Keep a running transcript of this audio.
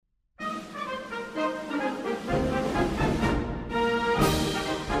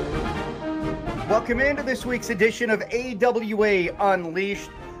Welcome into this week's edition of AWA Unleashed.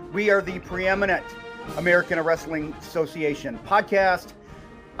 We are the preeminent American Wrestling Association podcast.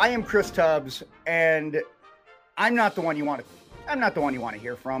 I am Chris Tubbs, and I'm not the one you want to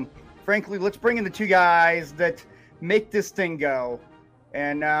hear from. Frankly, let's bring in the two guys that make this thing go.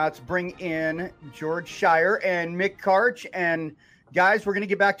 And let's bring in George Schire and Mick Karch. And guys, we're going to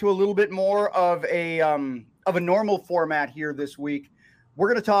get back to a little bit more of a normal format here this week. We're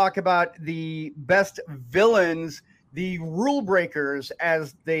going to talk about the best villains, the rule breakers,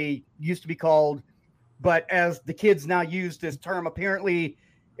 as they used to be called, but as the kids now use this term, apparently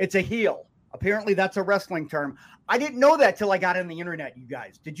it's a heel. Apparently that's a wrestling term. I didn't know that till I got on the internet, you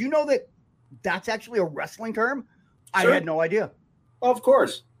guys. Did you know that that's actually a wrestling term? Sure. I had no idea. Of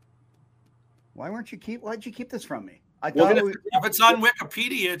course. Why'd you keep this from me? I well, thought if it's on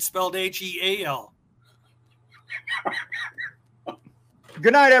Wikipedia, it's spelled H-E-A-L.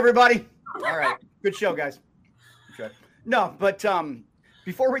 Good night, everybody. All right. Good show, guys. Okay. No, but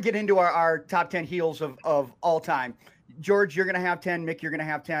before we get into our top 10 heels of all time, George, you're going to have 10. Mick, you're going to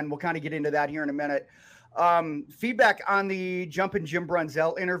have 10. We'll kind of get into that here in a minute. Feedback on the Jumpin' Jim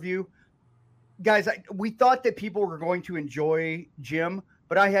Brunzell interview. Guys, we thought that people were going to enjoy Jim,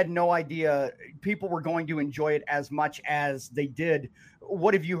 but I had no idea people were going to enjoy it as much as they did.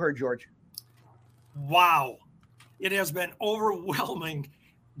 What have you heard, George? Wow. It has been overwhelming.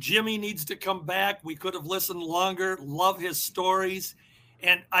 Jimmy needs to come back. We could have listened longer. Love his stories.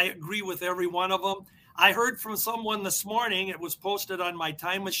 And I agree with every one of them. I heard from someone this morning, it was posted on my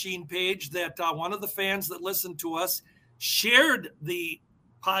Time Machine page, that one of the fans that listened to us shared the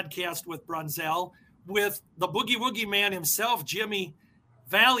podcast with Brunzell with the Boogie Woogie Man himself, Jimmy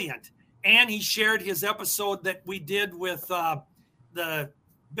Valiant. And he shared his episode that we did with the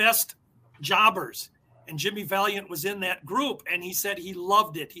best jobbers. And Jimmy Valiant was in that group, and he said he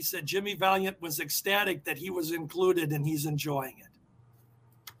loved it. He said Jimmy Valiant was ecstatic that he was included, and he's enjoying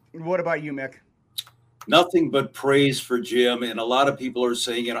it. What about you, Mick? Nothing but praise for Jim. And a lot of people are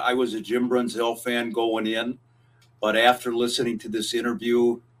saying, I was a Jim Brunzell fan going in, but after listening to this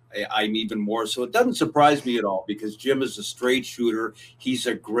interview, I'm even more. So it doesn't surprise me at all, because Jim is a straight shooter. He's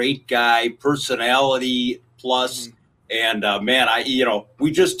a great guy, personality plus. Mm-hmm. And man,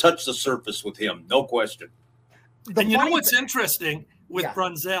 we just touched the surface with him, no question. And you know what's interesting with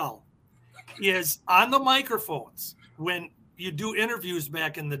Brunzell is on the microphones, when you do interviews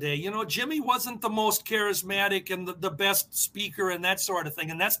back in the day, Jimmy wasn't the most charismatic and the best speaker and that sort of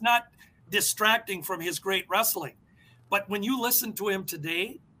thing. And that's not distracting from his great wrestling. But when you listen to him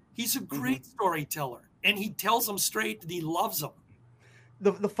today, he's a great storyteller, and he tells them straight that he loves them.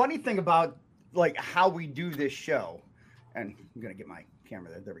 The funny thing about like how we do this show, and I'm going to get my camera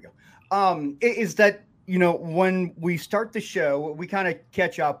there. There we go. Is that, when we start the show, we kind of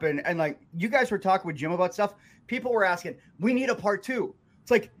catch up and like you guys were talking with Jim about stuff. People were asking, we need a part 2. It's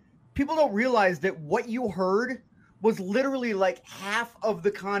like, people don't realize that what you heard was literally like half of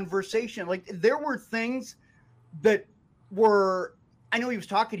the conversation. Like there were things that were, I know he was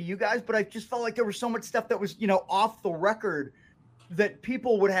talking to you guys, but I just felt like there was so much stuff that was, off the record that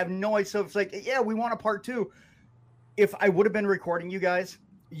people would have no idea. So it's like, yeah, we want a part 2. If I would have been recording you guys,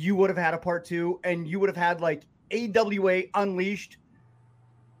 you would have had a part 2, and you would have had like AWA Unleashed,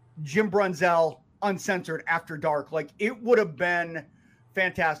 Jim Brunzell Uncensored After Dark. Like it would have been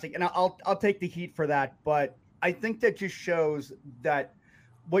fantastic. And I'll take the heat for that. But I think that just shows that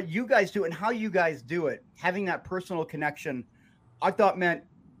what you guys do and how you guys do it, having that personal connection, I thought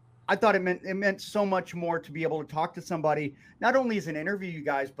it meant so much more to be able to talk to somebody, not only as an interview, you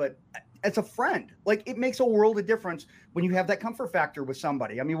guys, but as a friend. Like it makes a world of difference when you have that comfort factor with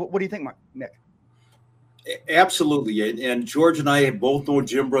somebody. I mean, what do you think, Mick? Absolutely. And George and I have both known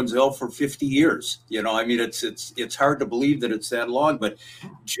Jim Brunzell for 50 years. It's hard to believe that it's that long, but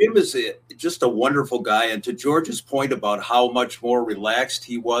Jim is just a wonderful guy. And to George's point about how much more relaxed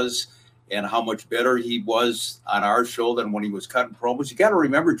he was and how much better he was on our show than when he was cutting promos, you got to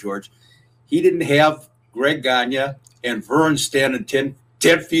remember, George, he didn't have Greg Gagne and Vern standing 10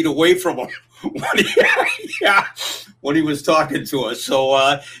 feet away from him when he was talking to us. So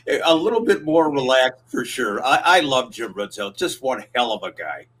a little bit more relaxed for sure. I love Jim Brunzell, just one hell of a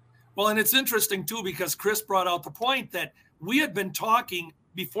guy. Well, and it's interesting too, because Chris brought out the point that we had been talking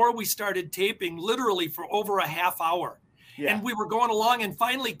before we started taping literally for over a half hour. Yeah. And we were going along, and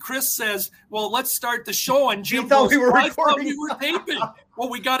finally Chris says, well, let's start the show. And Jim thought goes, we were I thought we were taping. Well,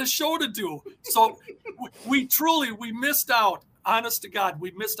 we got a show to do. So we missed out. Honest to God, we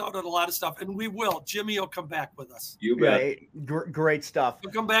missed out on a lot of stuff, and we will. Jimmy will come back with us. You bet. Great stuff.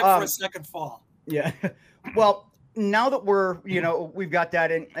 He'll come back for a second fall. Yeah. Well, now that we've got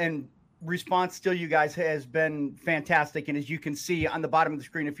that, and response still, you guys, has been fantastic. And as you can see on the bottom of the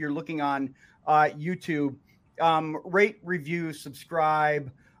screen, if you're looking on YouTube, rate, review,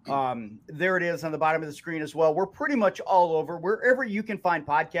 subscribe. There it is on the bottom of the screen as well. We're pretty much all over. Wherever you can find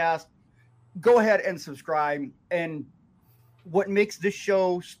podcasts, go ahead and subscribe. And what makes this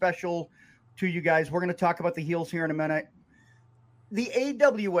show special to you guys, we're going to talk about the heels here in a minute. The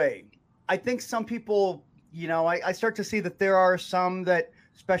AWA, I think some people, you know, I start to see that there are some that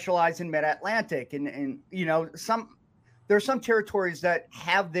specialize in mid-Atlantic and you know, there are some territories that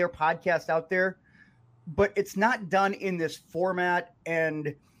have their podcast out there, but it's not done in this format.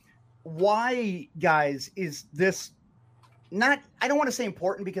 And why, guys, is this not, I don't want to say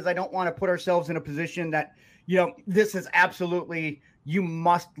important, because I don't want to put ourselves in a position that, you know, this is absolutely, you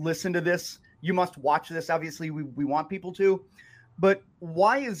must listen to this, you must watch this. Obviously we want people to, but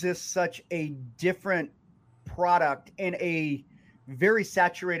why is this such a different product in a very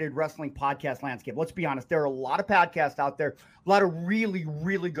saturated wrestling podcast landscape? Let's be honest. There are a lot of podcasts out there, a lot of really,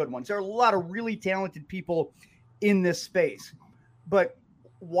 really good ones. There are a lot of really talented people in this space, but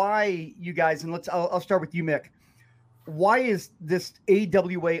why, you guys, and I'll start with you, Mick. Why is this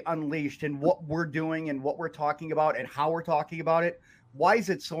AWA Unleashed and what we're doing and what we're talking about and how we're talking about it, why is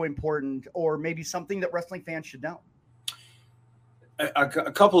it so important, or maybe something that wrestling fans should know? A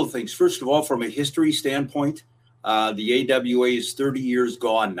couple of things. First of all, from a history standpoint, the AWA is 30 years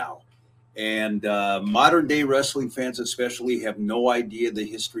gone now. And modern day wrestling fans especially have no idea the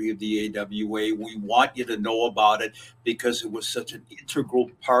history of the AWA. We want you to know about it because it was such an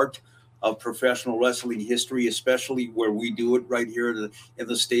integral part of professional wrestling history, especially where we do it right here in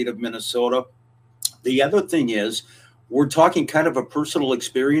the state of Minnesota. The other thing is, we're talking kind of a personal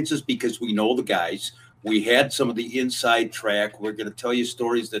experiences because we know the guys. We had some of the inside track. We're going to tell you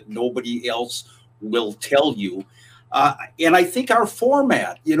stories that nobody else will tell you. And I think our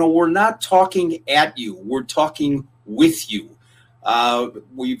format, you know, we're not talking at you. We're talking with you.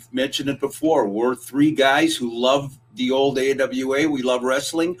 We've mentioned it before. We're three guys who love the old AWA. We love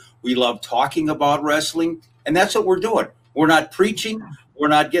wrestling. We love talking about wrestling. And that's what we're doing. We're not preaching. We're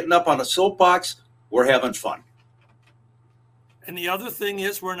not getting up on a soapbox. We're having fun. And the other thing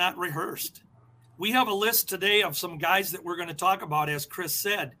is, we're not rehearsed. We have a list today of some guys that we're going to talk about, as Chris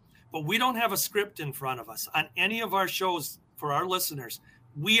said, but we don't have a script in front of us on any of our shows for our listeners.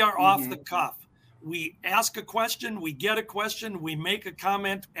 We are off the cuff. We ask a question, we get a question, we make a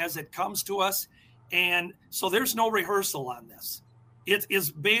comment as it comes to us. And so there's no rehearsal on this. It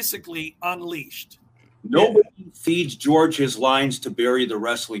is basically unleashed. Nobody feeds George his lines to bury the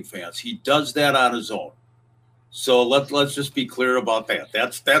wrestling fans. He does that on his own. So let's just be clear about that.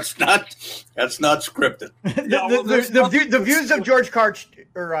 That's not scripted. The views of George Karch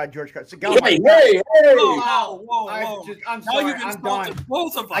or George Karch. Hey! Whoa. I'm sorry. I'm done.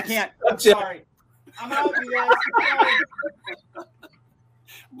 Both of us. I can't. I'm sorry. I'm out, you guys.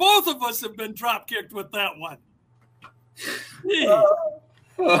 Both of us have been drop kicked with that one.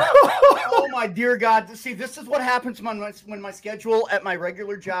 Oh my dear God! See, this is what happens when my schedule at my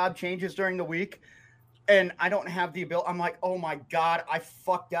regular job changes during the week. And I don't have the ability. I'm like, oh my God, I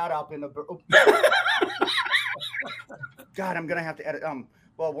fucked that up in the. God, I'm gonna have to edit.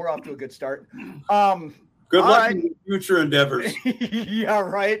 Well, we're off to a good start. Good luck in future endeavors. Yeah,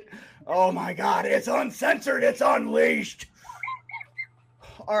 right. Oh my God, it's uncensored. It's unleashed.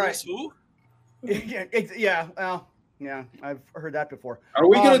 All right. Who? Yeah. Well, yeah. I've heard that before. Are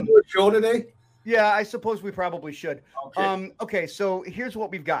we gonna do a show today? Yeah, I suppose we probably should. Okay. Okay. So here's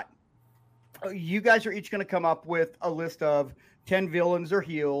what we've got. You guys are each going to come up with a list of 10 villains or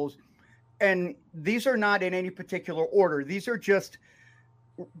heels, and these are not in any particular order. These are just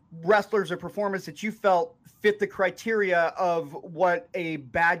wrestlers or performers that you felt fit the criteria of what a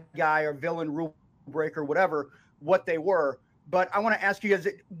bad guy or villain, rule breaker, whatever, what they were. But I want to ask you guys,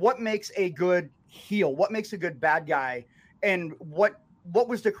 what makes a good heel? What makes a good bad guy? And what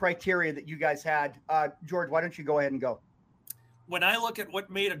was the criteria that you guys had? George, why don't you go ahead and go? When I look at what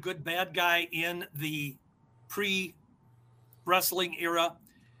made a good bad guy in the pre-wrestling era,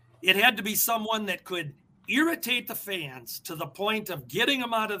 it had to be someone that could irritate the fans to the point of getting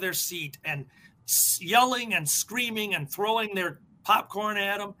them out of their seat and yelling and screaming and throwing their popcorn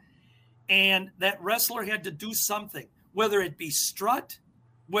at them. And that wrestler had to do something, whether it be strut,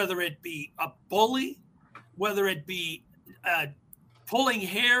 whether it be a bully, whether it be pulling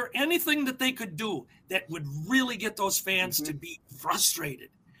hair, anything that they could do that would really get those fans to be frustrated.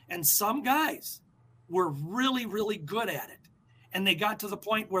 And some guys were really, really good at it. And they got to the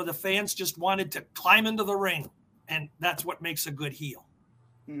point where the fans just wanted to climb into the ring. And that's what makes a good heel.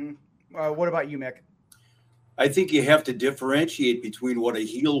 What about you, Mick? I think you have to differentiate between what a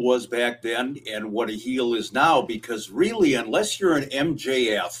heel was back then and what a heel is now, because really, unless you're an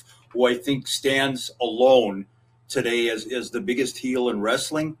MJF, who I think stands alone today as the biggest heel in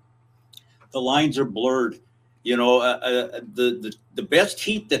wrestling, the lines are blurred. You know, the best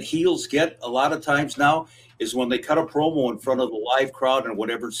heat that heels get a lot of times now is when they cut a promo in front of the live crowd in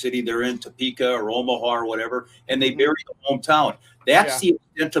whatever city they're in, Topeka or Omaha or whatever, and they bury the hometown. That's the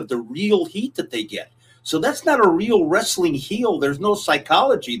extent of the real heat that they get. So that's not a real wrestling heel. There's no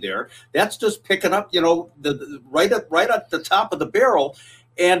psychology there. That's just picking up, you know, the right at the top of the barrel.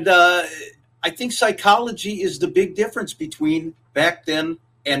 And I think psychology is the big difference between back then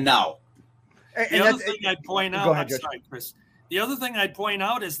and now. The other thing I'd point out, I'm sorry, Chris. The other thing I'd point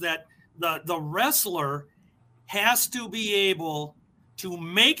out is that the wrestler has to be able to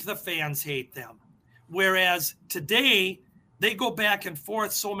make the fans hate them. Whereas today, they go back and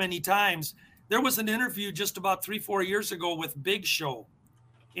forth so many times. There was an interview just about 3-4 years ago with Big Show.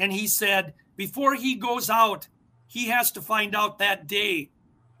 And he said, before he goes out, he has to find out that day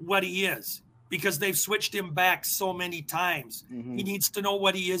what he is, because they've switched him back so many times. Mm-hmm. He needs to know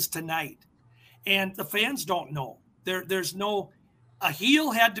what he is tonight. And the fans don't know. There's no, a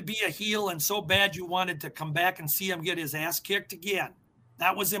heel had to be a heel, and so bad you wanted to come back and see him get his ass kicked again.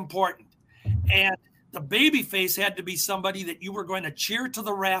 That was important. And the babyface had to be somebody that you were going to cheer to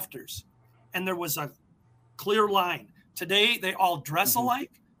the rafters. And there was a clear line. Today, they all dress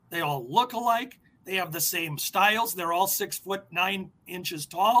alike. They all look alike. They have the same styles. They're all 6'9"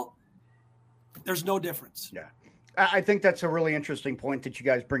 tall. There's no difference. Yeah. I think that's a really interesting point that you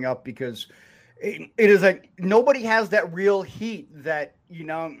guys bring up, because it is like nobody has that real heat that, you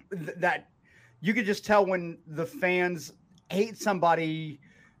know, that you could just tell when the fans hate somebody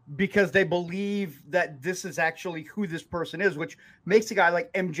because they believe that this is actually who this person is, which makes a guy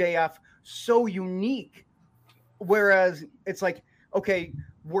like MJF so unique. Whereas it's like, okay,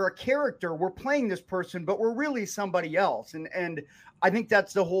 we're a character, we're playing this person, but we're really somebody else. And I think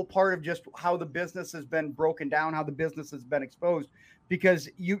that's the whole part of just how the business has been broken down, how the business has been exposed, because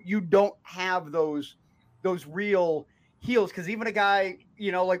you don't have those real heels. Because even a guy,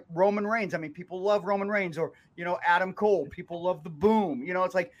 you know, like Roman Reigns, I mean, people love Roman Reigns, or, you know, Adam Cole, people love the Boom. You know,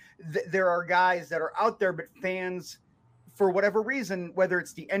 it's like there are guys that are out there, but fans, for whatever reason, whether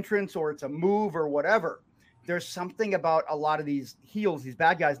it's the entrance or it's a move or whatever, there's something about a lot of these heels, these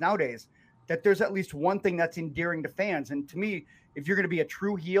bad guys nowadays, that there's at least one thing that's endearing to fans. And to me, if you're going to be a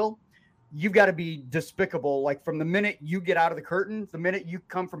true heel, you've got to be despicable. Like from the minute you get out of the curtain, the minute you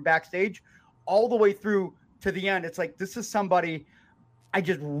come from backstage, all the way through to the end, it's like, this is somebody I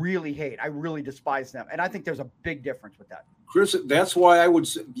just really hate. I really despise them. And I think there's a big difference with that. Chris, that's why I would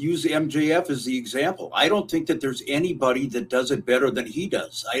use MJF as the example. I don't think that there's anybody that does it better than he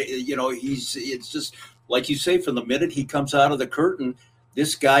does. It's just like you say, from the minute he comes out of the curtain,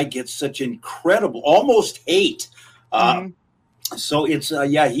 this guy gets such incredible, almost hate. So it's,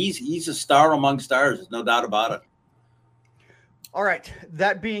 he's a star among stars. There's no doubt about it. All right.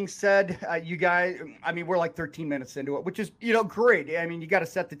 That being said, you guys, I mean, we're like 13 minutes into it, which is, you know, great. I mean, you got to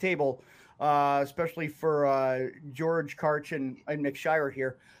set the table, especially for George, Karch, and Mick Schire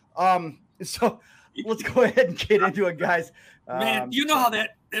here. So let's go ahead and get into it, guys. Man, you know how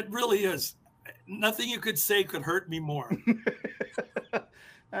it really is. Nothing you could say could hurt me more.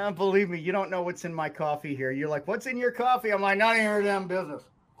 Believe me, you don't know what's in my coffee here. You're like, what's in your coffee? I'm like, not in your damn business.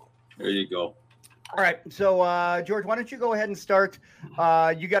 There you go. All right. So, George, why don't you go ahead and start?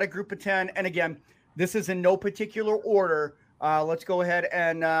 You got a group of 10. And again, this is in no particular order. Let's go ahead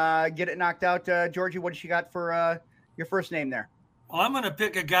and get it knocked out. Georgie, what did you got for your first name there? Well, I'm going to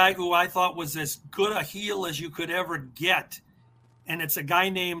pick a guy who I thought was as good a heel as you could ever get. And it's a guy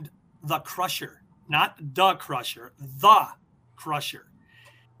named The Crusher. Not The Crusher, The Crusher.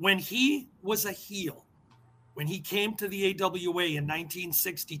 When he was a heel, when he came to the AWA in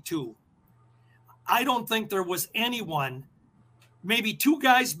 1962, I don't think there was anyone, maybe two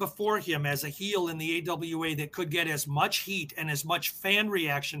guys before him as a heel in the AWA, that could get as much heat and as much fan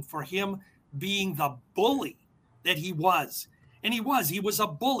reaction for him being the bully that he was. And he was a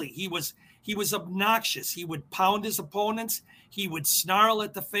bully. He was obnoxious. He would pound his opponents. He would snarl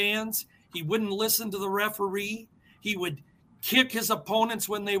at the fans. He wouldn't listen to the referee. He would kick his opponents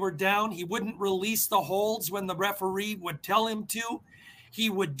when they were down. He wouldn't release the holds when the referee would tell him to. He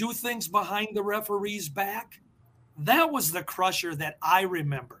would do things behind the referee's back. That was the Crusher that I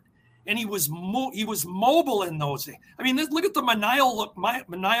remembered. And he was mobile in those things. I mean, look at the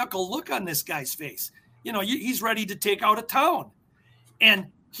maniacal look on this guy's face. You know, he's ready to take out a town. And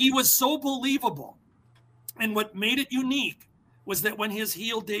he was so believable. And what made it unique was that when his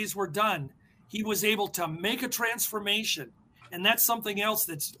heel days were done, he was able to make a transformation. And that's something else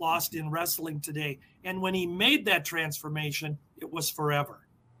that's lost in wrestling today. And when he made that transformation, it was forever.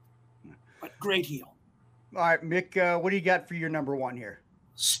 But great heel. All right, Mick, what do you got for your number one here?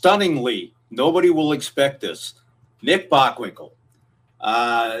 Stunningly, nobody will expect this. Nick Bockwinkel.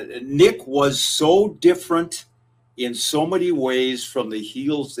 Nick was so different in so many ways from the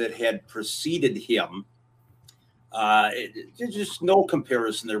heels that had preceded him. There's just no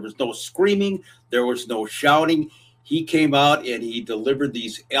comparison. There was no screaming. There was no shouting. He came out and he delivered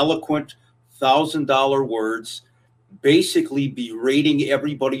these eloquent $1,000 words, basically berating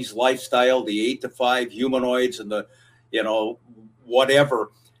everybody's lifestyle, the 8 to 5 humanoids and the,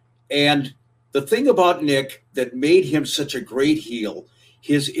 whatever. And the thing about Nick that made him such a great heel,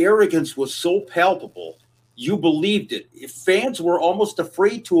 his arrogance was so palpable, you believed it. If fans were almost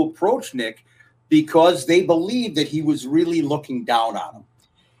afraid to approach Nick because they believed that he was really looking down on them.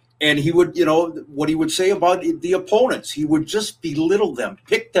 And he would, what he would say about the opponents, he would just belittle them,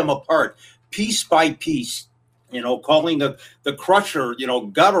 pick them apart, piece by piece, calling the crusher,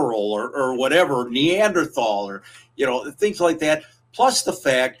 guttural or whatever, Neanderthal or, things like that. Plus the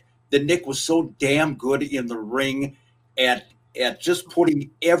fact that Nick was so damn good in the ring at just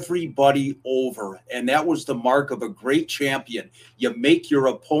putting everybody over. And that was the mark of a great champion. You make your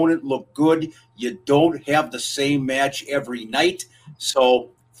opponent look good. You don't have the same match every night.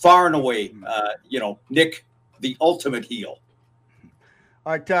 So far and away, Nick, the ultimate heel.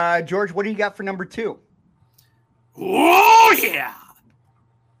 All right, George, what do you got for number two? Oh, yeah.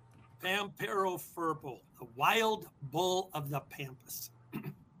 Pampero Firpo, the wild bull of the Pampas.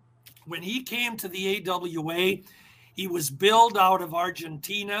 When he came to the AWA, he was billed out of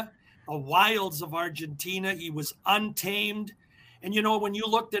Argentina, the wilds of Argentina. He was untamed. And, when you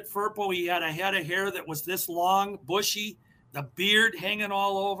looked at Firpo, he had a head of hair that was this long, bushy, the beard hanging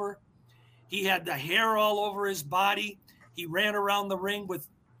all over. He had the hair all over his body. He ran around the ring with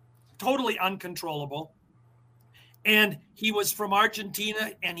totally uncontrollable. And he was from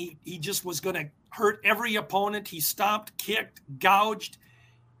Argentina, and he just was going to hurt every opponent. He stomped, kicked, gouged,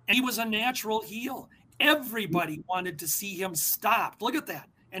 and he was a natural heel. Everybody wanted to see him stopped. Look at that.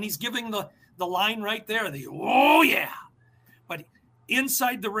 And he's giving the line right there, oh, yeah. But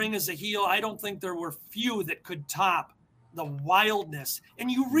inside the ring as a heel, I don't think there were few that could top the wildness.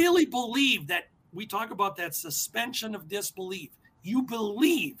 And you really believe that, we talk about that suspension of disbelief. You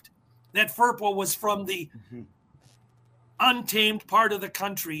believed that Firpo was from the untamed part of the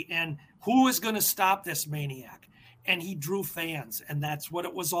country, and who is going to stop this maniac? And he drew fans, and that's what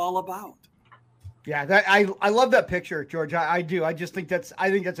it was all about. Yeah, I love that picture, George. I do. I think that's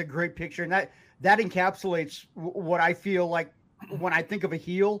a great picture, and that encapsulates what I feel like when I think of a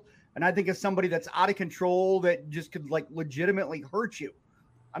heel, and I think of somebody that's out of control that just could legitimately hurt you.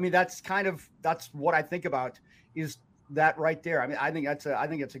 I mean, that's what I think about, is that right there. I mean, I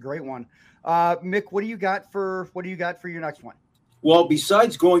think it's a great one. Mick, what do you got for your next one? Well,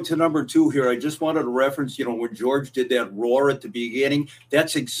 besides going to number two here, I just wanted to reference, when George did that roar at the beginning,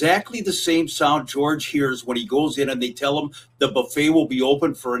 that's exactly the same sound George hears when he goes in and they tell him the buffet will be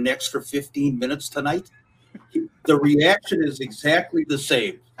open for an extra 15 minutes tonight. The reaction is exactly the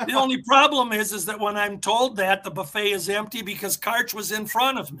same. The only problem is that when I'm told that, the buffet is empty because Karch was in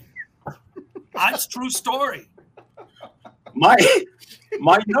front of me. That's true story. My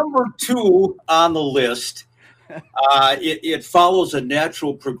number two on the list, it follows a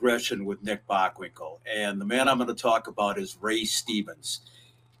natural progression with Nick Bockwinkel. And the man I'm going to talk about is Ray Stevens.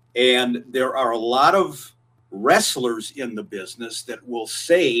 And there are a lot of wrestlers in the business that will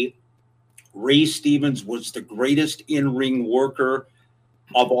say Ray Stevens was the greatest in-ring worker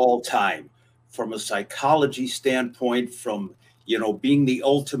of all time, from a psychology standpoint, from, being the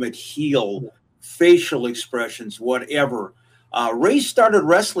ultimate heel, facial expressions, whatever. Ray started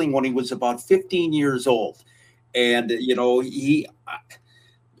wrestling when he was about 15 years old. And,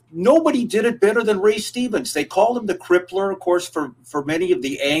 nobody did it better than Ray Stevens. They called him the Crippler, of course, for many of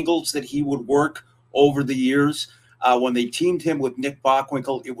the angles that he would work over the years. When they teamed him with Nick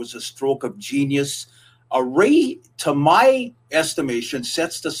Bockwinkel, it was a stroke of genius. Ray, to my estimation,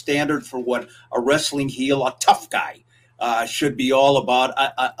 sets the standard for what a wrestling heel, a tough guy, should be all about,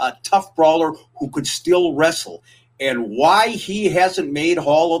 a tough brawler who could still wrestle. And why he hasn't made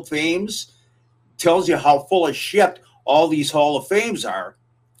Hall of Fames tells you how full of shit all these Hall of Fames are,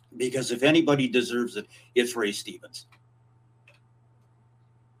 because if anybody deserves it, it's Ray Stevens.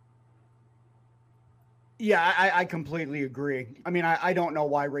 Yeah, I completely agree. I mean, I don't know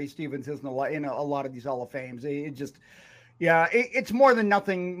why Ray Stevens isn't in a lot of these Hall of Fames. It's more than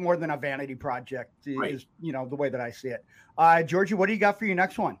a vanity project, right. Is the way that I see it. Georgie, what do you got for your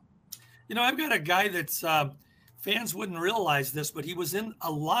next one? I've got a guy that's fans wouldn't realize this, but he was in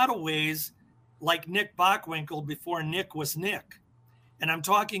a lot of ways like Nick Bockwinkel before Nick was Nick. And I'm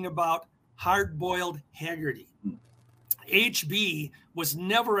talking about hard-boiled Haggerty. HB was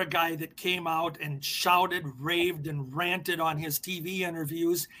never a guy that came out and shouted, raved, and ranted on his TV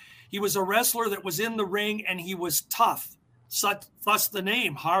interviews. He was a wrestler that was in the ring, and he was tough. Thus the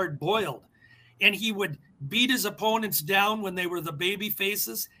name, hard-boiled. And he would beat his opponents down when they were the baby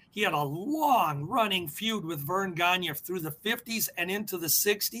faces. He had a long-running feud with Vern Gagne through the 50s and into the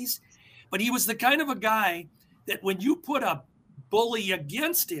 60s. But he was the kind of a guy that when you put a bully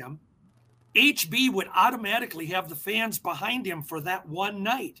against him, HB would automatically have the fans behind him for that one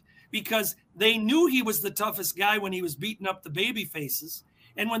night because they knew he was the toughest guy when he was beating up the baby faces.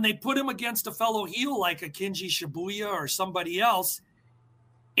 And when they put him against a fellow heel like a Kenji Shibuya or somebody else,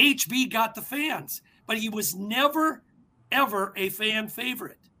 HB got the fans. But he was never, ever a fan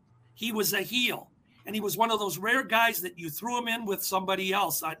favorite. He was a heel. And he was one of those rare guys that you threw him in with somebody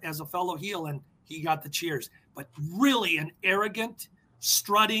else as a fellow heel, and he got the cheers. But really an arrogant,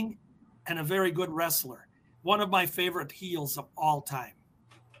 strutting, and a very good wrestler. One of my favorite heels of all time.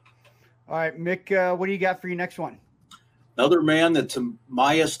 All right, Mick, what do you got for your next one? Another man that, to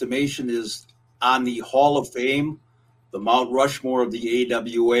my estimation, is on the Hall of Fame, the Mount Rushmore of the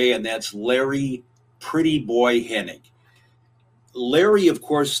AWA, and that's Larry Pretty Boy Hennig. Larry, of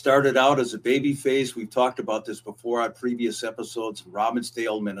course, started out as a babyface. We've talked about this before on previous episodes in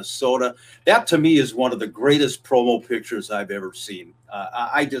Robbinsdale, Minnesota. That, to me, is one of the greatest promo pictures I've ever seen.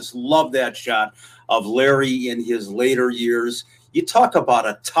 I just love that shot of Larry in his later years. You talk about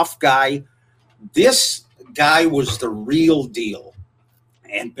a tough guy. This guy was the real deal.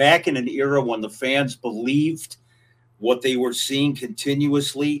 And back in an era when the fans believed what they were seeing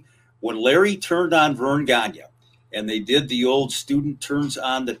continuously, when Larry turned on Vern Gagne, and they did the old student turns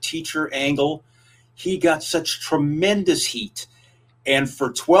on the teacher angle, he got such tremendous heat. And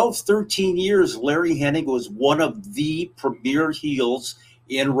for 12, 13 years, Larry Hennig was one of the premier heels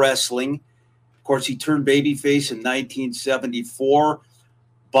in wrestling. Of course, he turned babyface in 1974.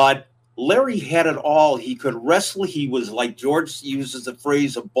 But Larry had it all. He could wrestle. He was, like George uses the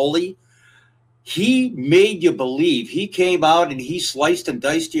phrase, a bully. He made you believe. He came out and he sliced and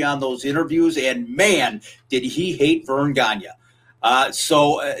diced you on those interviews, and man, did he hate Vern Gagne.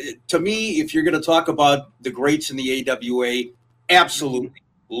 So to me, if you're going to talk about the greats in the AWA, absolutely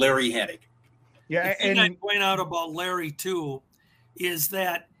Larry Hennig. Yeah, the thing I point out about Larry too is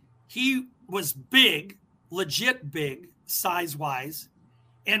that he was big, legit big, size-wise,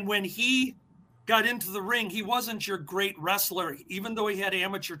 and when he got into the ring, he wasn't your great wrestler. Even though he had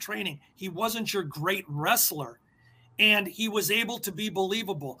amateur training, he wasn't your great wrestler. And he was able to be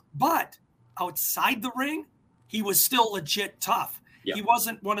believable. But outside the ring, he was still legit tough. Yep. He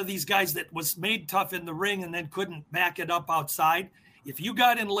wasn't one of these guys that was made tough in the ring and then couldn't back it up outside. If you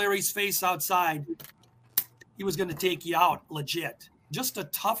got in Larry's face outside, he was going to take you out legit. Just a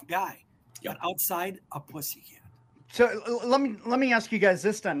tough guy. Yep. But outside, a pussycat. So let me ask you guys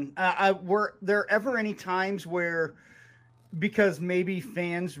this then. Were there ever any times where, because maybe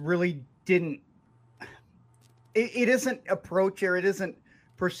fans really didn't, it isn't approached or it isn't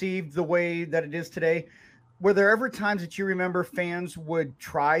perceived the way that it is today, were there ever times that you remember fans would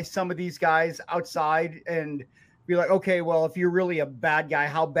try some of these guys outside and be like, okay, well, if you're really a bad guy,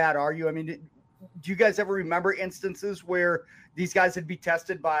 how bad are you? I mean, do you guys ever remember instances where these guys would be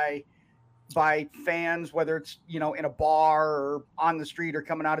tested by fans, whether it's, in a bar or on the street or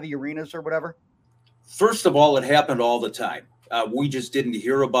coming out of the arenas or whatever? First of all, it happened all the time. We just didn't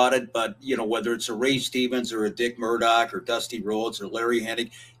hear about it. But, whether it's a Ray Stevens or a Dick Murdoch or Dusty Rhodes or Larry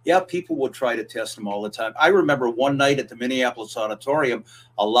Hennig, people would try to test him all the time. I remember one night at the Minneapolis Auditorium,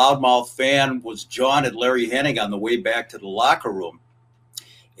 a loudmouth fan was jawing at Larry Hennig on the way back to the locker room.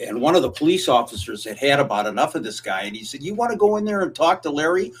 And one of the police officers had about enough of this guy. And he said, "You want to go in there and talk to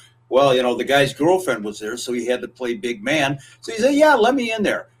Larry?" Well, the guy's girlfriend was there, so he had to play big man. So he said, "Yeah, let me in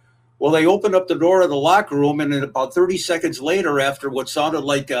there." Well, they opened up the door of the locker room, and then about 30 seconds later, after what sounded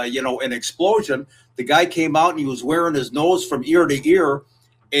like, an explosion, the guy came out and he was wearing his nose from ear to ear.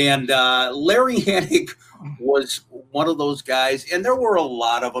 And Larry Hennig was one of those guys, and there were a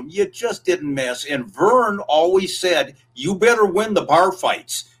lot of them. You just didn't mess. And Vern always said, you better win the bar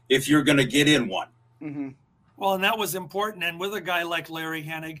fights if you're going to get in one. Mm-hmm. Well, and that was important. And with a guy like Larry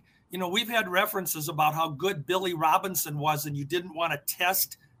Hennig, we've had references about how good Billy Robinson was, and you didn't want to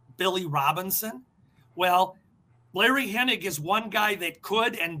test Billy Robinson. Well, Larry Hennig is one guy that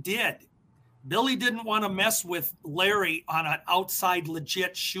could and did. Billy didn't want to mess with Larry on an outside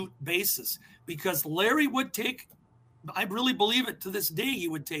legit shoot basis because Larry would take I really believe it to this day he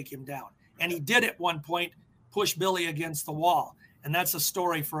would take him down. And he did at one point push Billy against the wall. And that's a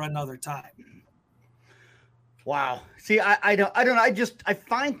story for another time. Wow. See, I don't know. I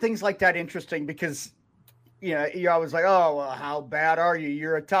find things like that interesting because, you're always like, oh, well, how bad are you?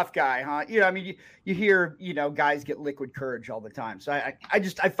 You're a tough guy, huh? I mean, you hear, guys get liquid courage all the time. So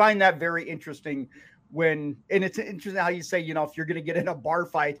I find that very interesting and it's interesting how you say, if you're going to get in a bar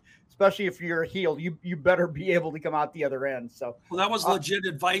fight, especially if you're a heel, you better be able to come out the other end. So, well, that was legit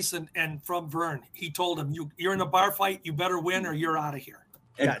advice. And from Vern, he told him, you're in a bar fight, you better win or you're out of here.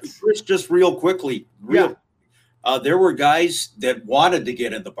 And Chris, just real quickly, there were guys that wanted to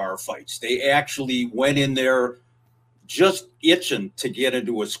get in the bar fights. They actually went in there just itching to get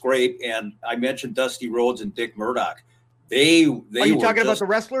into a scrape. And I mentioned Dusty Rhodes and Dick Murdoch. Are you talking about the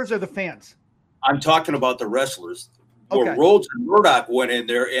wrestlers or the fans? I'm talking about the wrestlers. Okay. Where Rhodes and Murdoch went in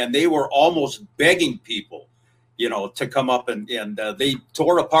there and they were almost begging people, to come up and they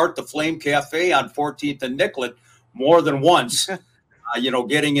tore apart the Flame Cafe on 14th and Nicollet more than once,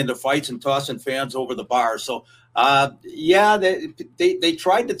 getting into fights and tossing fans over the bar. So, they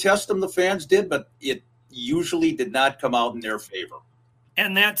tried to test them, the fans did, but it usually did not come out in their favor.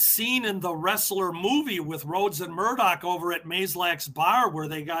 And that scene in the Wrestler movie with Rhodes and Murdoch over at Mazlak's bar where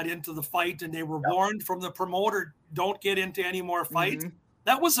they got into the fight and they were warned from the promoter, don't get into any more fights. Mm-hmm.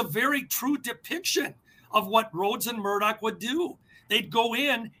 That was a very true depiction of what Rhodes and Murdoch would do. They'd go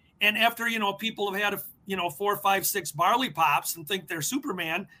in and after, people have had 4, 5, 6 barley pops and think they're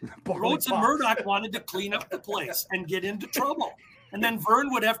Superman, Rhodes and Murdoch wanted to clean up the place and get into trouble. And then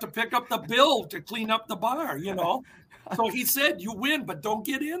Vern would have to pick up the bill to clean up the bar, So he said, you win, but don't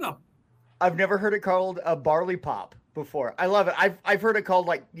get in them. I've never heard it called a barley pop before. I love it. I've heard it called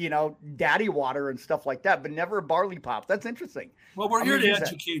daddy water and stuff like that, but never a barley pop. That's interesting. Well, we're here to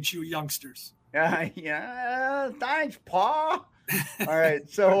educate you youngsters. Yeah. Thanks, Pa. All right.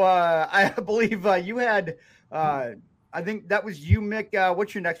 So I believe you had, I think that was you, Mick.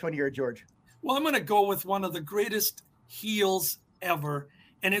 What's your next one here, George? Well, I'm going to go with one of the greatest heels ever.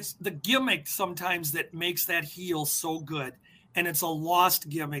 And it's the gimmick sometimes that makes that heel so good. And it's a lost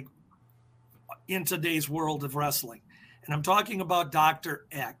gimmick in today's world of wrestling. And I'm talking about Dr.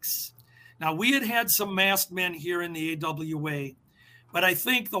 X. Now, we had some masked men here in the AWA, but I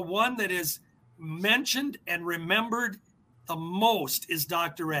think the one that is mentioned and remembered the most is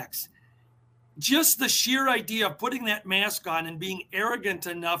Dr. X. Just the sheer idea of putting that mask on and being arrogant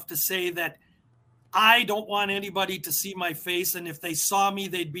enough to say that I don't want anybody to see my face. And if they saw me,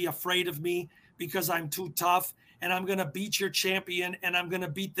 they'd be afraid of me because I'm too tough and I'm going to beat your champion and I'm going to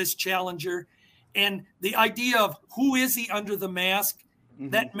beat this challenger. And the idea of who is he under the mask,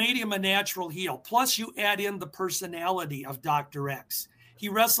 that made him a natural heel. Plus you add in the personality of Dr. X. He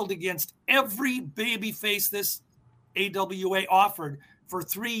wrestled against every baby face this AWA offered for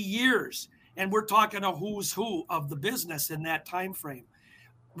 3 years. And we're talking a who's who of the business in that time frame.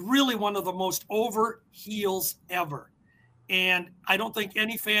 Really one of the most over heels ever. And I don't think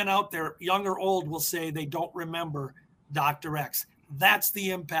any fan out there, young or old, will say they don't remember Dr. X. That's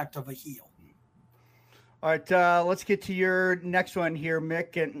the impact of a heel. All right, let's get to your next one here,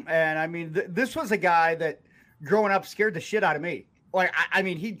 Mick. And I mean, this was a guy that growing up scared the shit out of me. Like, I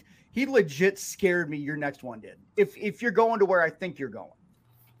mean, he legit scared me. Your next one did. If you're going to where I think you're going.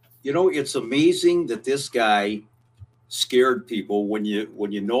 It's amazing that this guy scared people when you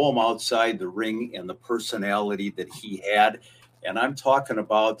know him outside the ring and the personality that he had. And I'm talking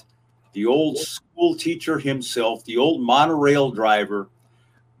about the old school teacher himself, the old monorail driver,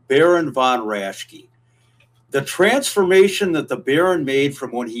 Baron von Raschke. The transformation that the Baron made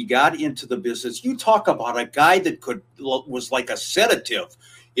from when he got into the business, you talk about a guy that was like a sedative.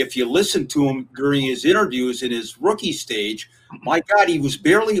 If you listen to him during his interviews in his rookie stage, my God, he was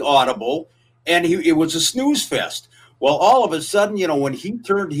barely audible and it was a snooze fest. Well, all of a sudden, when he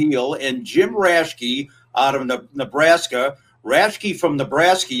turned heel and Jim Raschke out of Nebraska, Raschke from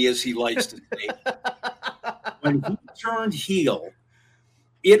Nebraska, as he likes to say, when he turned heel,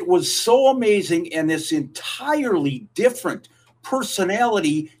 it was so amazing and this entirely different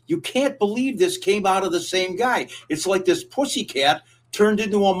personality. You can't believe this came out of the same guy. It's like this pussycat turned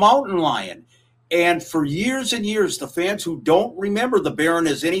into a mountain lion. And for years and years, the fans who don't remember the Baron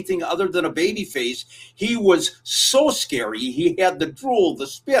as anything other than a baby face, he was so scary. He had the drool, the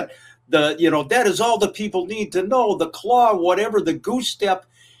spit, that is all the people need to know, the claw, whatever, the goose step.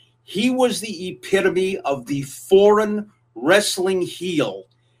 He was the epitome of the foreign wrestling heel.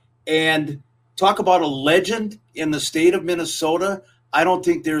 And talk about a legend in the state of Minnesota. I don't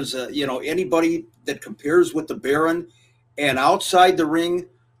think there's anybody that compares with the Baron. And outside the ring,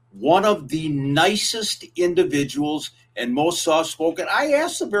 one of the nicest individuals and most soft-spoken. I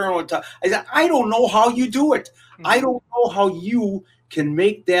asked the Baron one time, I said, I don't know how you do it. I don't know how you can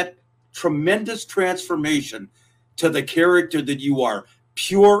make that tremendous transformation to the character that you are.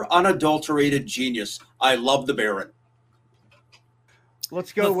 Pure, unadulterated genius. I love the Baron.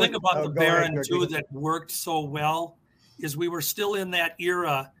 Let's go. The thing about the Baron, ahead, too, that worked so well is we were still in that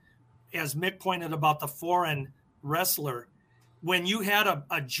era, as Mick pointed about the foreign wrestler. When you had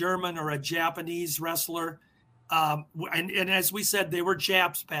a German or a Japanese wrestler, and as we said, they were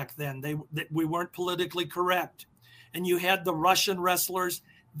Japs back then. We weren't politically correct. And you had the Russian wrestlers.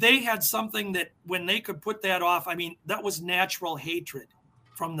 They had something that when they could put that off, I mean, that was natural hatred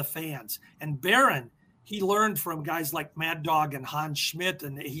from the fans. And Baron, he learned from guys like Mad Dog and Hans Schmidt,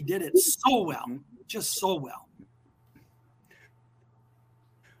 and he did it so well, just so well.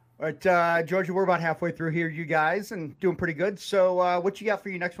 All right, Georgia, we're about halfway through here, you guys, and doing pretty good. So what you got for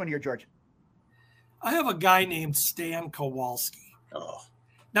your next one here, George? I have a guy named Stan Kowalski. Oh.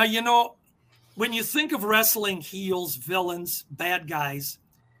 Now, you know, when you think of wrestling heels, villains, bad guys,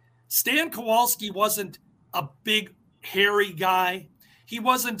 Stan Kowalski wasn't a big, hairy guy. He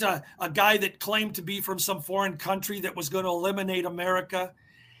wasn't a guy that claimed to be from some foreign country that was going to eliminate America.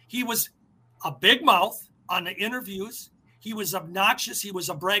 He was a big mouth on the interviews. He was obnoxious. He was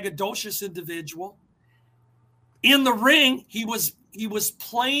a braggadocious individual. In the ring, he was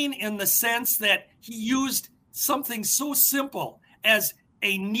plain in the sense that he used something so simple as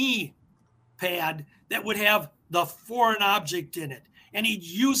a knee pad that would have the foreign object in it. And he'd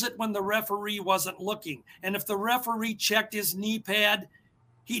use it when the referee wasn't looking. And if the referee checked his knee pad,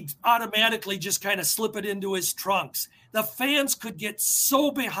 he'd automatically just kind of slip it into his trunks. The fans could get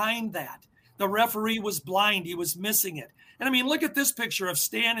so behind that. The referee was blind. He was missing it. And I mean, look at this picture of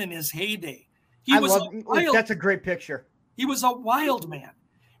Stan in his heyday. That's a great picture. He was a wild man.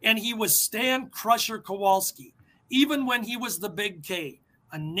 And he was Stan Crusher Kowalski. Even when he was the Big K,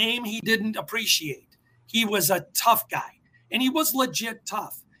 a name he didn't appreciate, he was a tough guy. And he was legit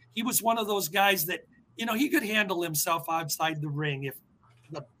tough. He was one of those guys that, you know, he could handle himself outside the ring. If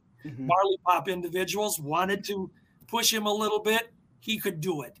the Marley Pop individuals wanted to push him a little bit, he could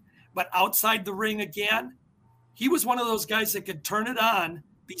do it. But outside the ring again, he was one of those guys that could turn it on,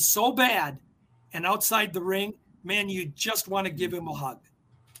 be so bad, and outside the ring, man, you just want to give him a hug.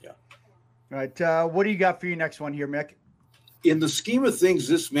 Yeah. All right. What do you got for your next one here, Mick? In the scheme of things,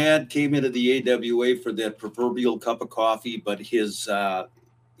 this man came into the AWA for that proverbial cup of coffee, but his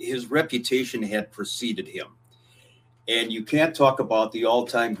reputation had preceded him. And you can't talk about the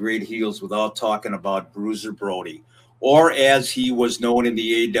all-time great heels without talking about Bruiser Brody, or as he was known in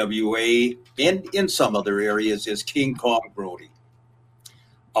the AWA and in some other areas as King Kong Brody.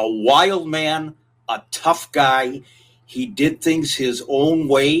 A wild man, a tough guy. He did things his own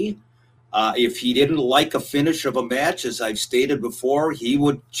way. If he didn't like a finish of a match, as I've stated before, he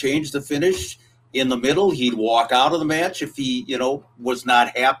would change the finish in the middle. He'd walk out of the match if he, was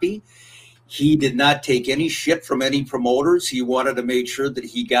not happy. He did not take any shit from any promoters. He wanted to make sure that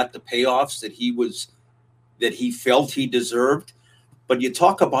he got the payoffs that he felt he deserved. But you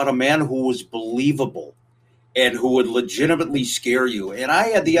talk about a man who was believable and who would legitimately scare you. And I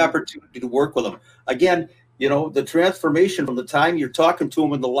had the opportunity to work with him. Again, the transformation from the time you're talking to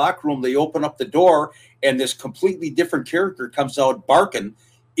him in the locker room, they open up the door and this completely different character comes out barking.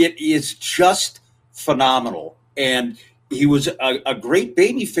 It is just phenomenal. And he was a great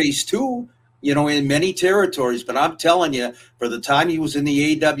baby face too, in many territories. But I'm telling you, for the time he was in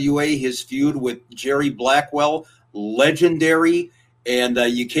the AWA, his feud with Jerry Blackwell, legendary. And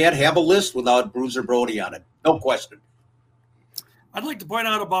you can't have a list without Bruiser Brody on it. No question. I'd like to point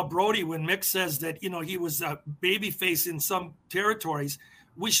out about Brody when Mick says that, he was a babyface in some territories.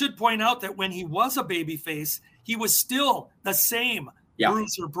 We should point out that when he was a babyface, he was still the same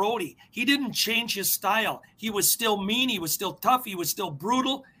Bruiser Brody. He didn't change his style. He was still mean. He was still tough. He was still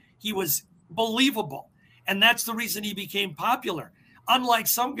brutal. He was believable. And that's the reason he became popular. Unlike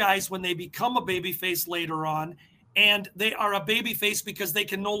some guys, when they become a babyface later on, and they are a babyface because they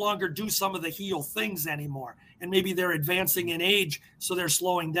can no longer do some of the heel things anymore. And maybe they're advancing in age, so they're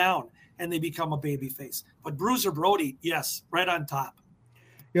slowing down and they become a babyface. But Bruiser Brody, yes, right on top.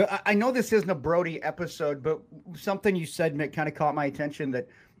 I know this isn't a Brody episode, but something you said, Mick, kind of caught my attention, that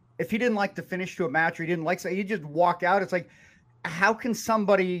if he didn't like the finish to a match or he didn't like something, he'd just walk out. It's like, how can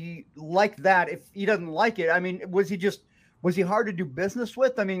somebody like that if he doesn't like it? I mean, was he hard to do business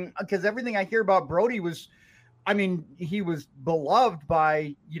with? I mean, because everything I hear about Brody was, he was beloved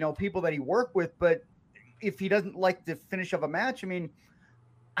by, people that he worked with, but if he doesn't like the finish of a match,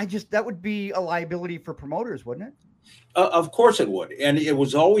 that would be a liability for promoters, wouldn't it? Of course it would. And it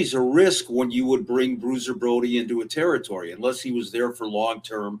was always a risk when you would bring Bruiser Brody into a territory, unless he was there for long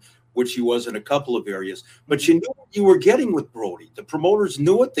term, which he was in a couple of areas. But you knew what you were getting with Brody. The promoters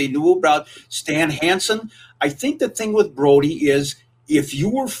knew it. They knew about Stan Hansen. I think the thing with Brody is if you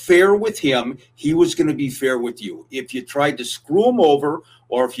were fair with him, he was going to be fair with you. If you tried to screw him over,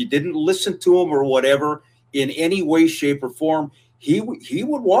 or if you didn't listen to him or whatever in any way, shape, or form, he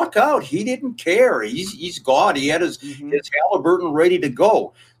would walk out. He didn't care. He's gone. He had his Halliburton ready to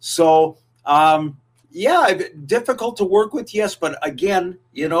go. So, difficult to work with, yes. But again,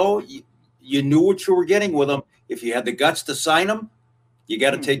 you knew what you were getting with him. If you had the guts to sign him, you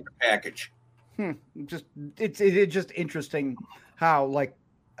got to take the package. It's just interesting how, like,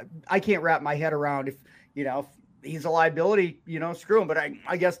 I can't wrap my head around if he's a liability, screw him. But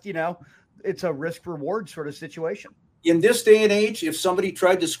I guess, it's a risk reward sort of situation. In this day and age, if somebody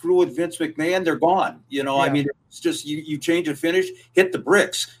tried to screw with Vince McMahon, they're gone. I mean, it's just you change a finish, hit the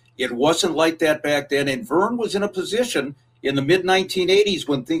bricks. It wasn't like that back then. And Vern was in a position in the mid 1980s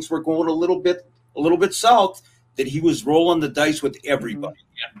when things were going a little bit south that he was rolling the dice with everybody.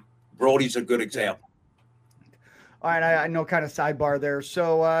 And Brody's a good example. All right, I know, kind of sidebar there.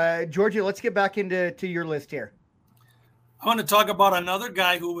 So, Georgie, let's get back into your list here. I want to talk about another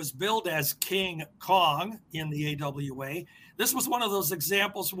guy who was billed as King Kong in the AWA. This was one of those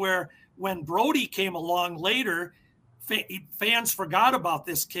examples where when Brody came along later, fans forgot about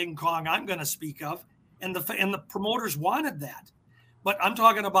this King Kong I'm going to speak of, and the promoters wanted that. But I'm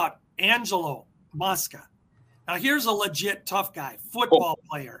talking about Angelo Mosca. Now, here's a legit tough guy, football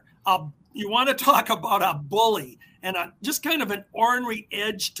player. You want to talk about a bully and just kind of an ornery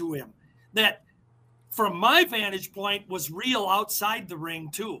edge to him that, from my vantage point, was real outside the ring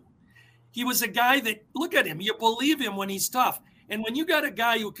too. He was a guy that, look at him, you believe him when he's tough. And when you got a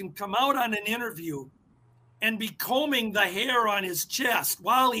guy who can come out on an interview and be combing the hair on his chest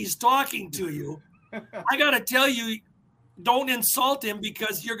while he's talking to you, I got to tell you, don't insult him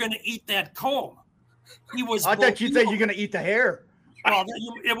because you're going to eat that comb. I thought you said you're going to eat the hair. Well,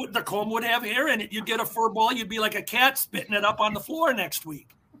 the comb would have hair in it. You'd get a fur ball. You'd be like a cat spitting it up on the floor next week.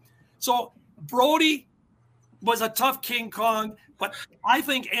 So Brody was a tough King Kong, but I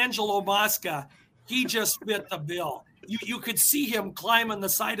think Angelo Mosca, he just fit the bill. You could see him climbing the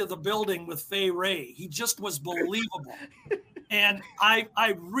side of the building with Fay Ray. He just was believable. And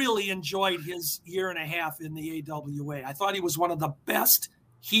I really enjoyed his year and a half in the AWA. I thought he was one of the best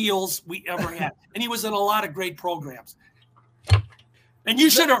heels we ever had. And he was in a lot of great programs. And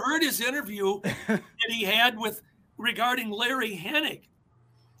you should have heard his interview that he had regarding Larry Hennig.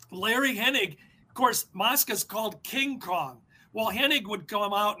 Larry Hennig, of course, Mosca's called King Kong. Well, Hennig would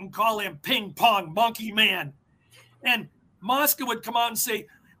come out and call him Ping Pong Monkey Man. And Mosca would come out and say,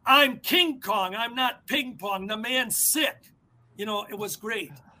 I'm King Kong. I'm not ping pong. The man's sick. It was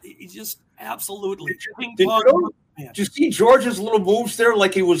great. He just absolutely. Ping Pong. Did you see George's little moves there?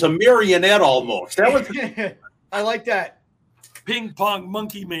 Like he was a marionette almost. That was. I like that. Ping Pong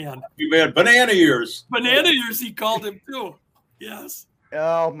Monkey Man. Banana ears. Banana ears, he called him too. Yes.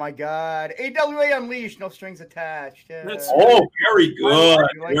 Oh my God! AWA Unleashed, no strings attached. Very good.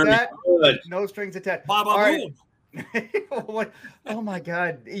 You like that? Good. No strings attached. Baba All right. Oh my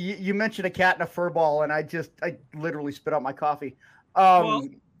God! You mentioned a cat and a fur ball, and I literally spit out my coffee.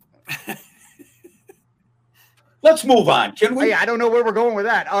 Let's move on. Can we? I don't know where we're going with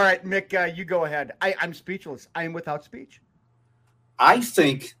that. All right, Mick, you go ahead. I'm speechless. I am without speech. I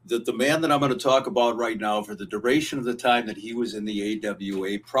think that the man that I'm going to talk about right now, for the duration of the time that he was in the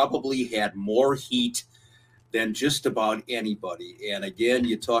AWA, probably had more heat than just about anybody. And again,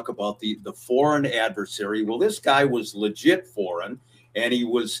 you talk about the foreign adversary. Well, this guy was legit foreign, and he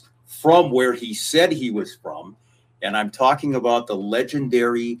was from where he said he was from. And I'm talking about the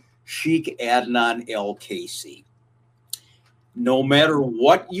legendary Sheik Adnan Al Kaissie. No matter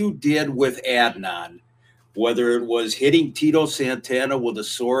what you did with Adnan, whether it was hitting Tito Santana with a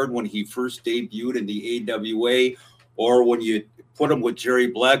sword when he first debuted in the AWA, or when you put him with Jerry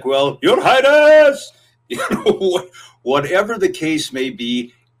Blackwell, Your Highness, whatever the case may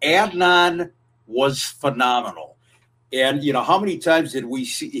be, Adnan was phenomenal. And how many times did we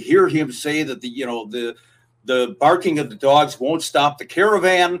hear him say that the barking of the dogs won't stop the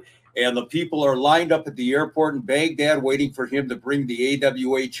caravan, and the people are lined up at the airport in Baghdad waiting for him to bring the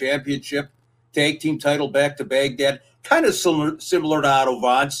AWA championship tag team title back to Baghdad, kind of similar to Otto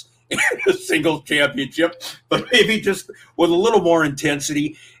Vance, a single championship, but maybe just with a little more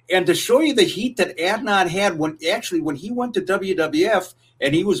intensity. And to show you the heat that Adnan had when he went to WWF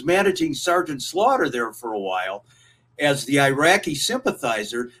and he was managing Sergeant Slaughter there for a while, as the Iraqi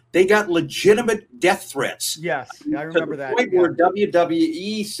sympathizer, they got legitimate death threats. Yes, I remember that. Point where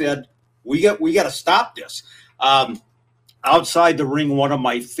WWE said, we got to stop this. Outside the ring, one of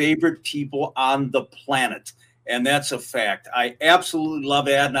my favorite people on the planet, and that's a fact. I absolutely love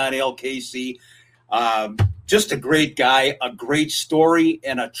Adnan Al Kaissie. Just a great guy, a great story,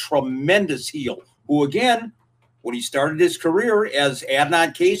 and a tremendous heel who, again, when he started his career as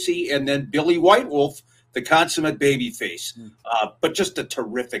Adnan Kaissie and then Billy White Wolf, the consummate babyface, but just a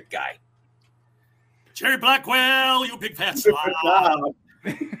terrific guy. Jerry Blackwell, you big fat slob.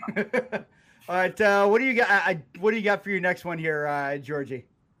 All right, what do you got? What do you got for your next one here, Georgie?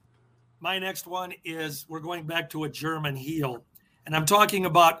 My next one is we're going back to a German heel, and I'm talking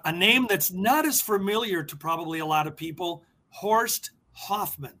about a name that's not as familiar to probably a lot of people, Horst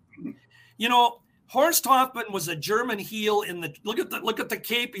Hoffman. You know, Horst Hoffman was a German heel in the look at the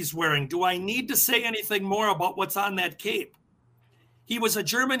cape he's wearing. Do I need to say anything more about what's on that cape? He was a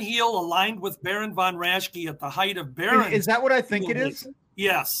German heel aligned with Baron von Raschke at the height of Baron. Is that what I think it is?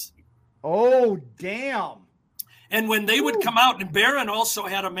 Yes. Oh, damn. And when they would come out, and Baron also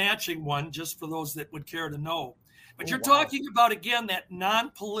had a matching one, just for those that would care to know. But you're talking about, again, that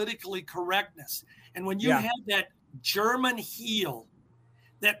non-politically correctness. And when you had that German heel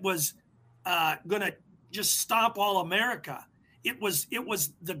that was going to just stomp all America, it was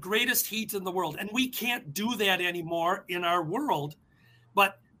the greatest heat in the world. And we can't do that anymore in our world.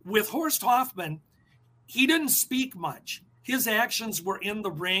 But with Horst Hoffman, he didn't speak much. His actions were in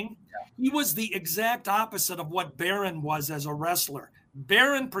the ring. He was the exact opposite of what Baron was as a wrestler.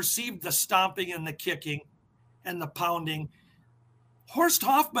 Baron perceived the stomping and the kicking and the pounding. Horst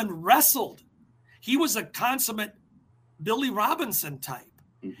Hoffman wrestled. He was a consummate Billy Robinson type.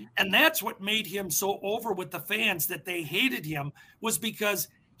 Mm-hmm. And that's what made him so over with the fans, that they hated him, was because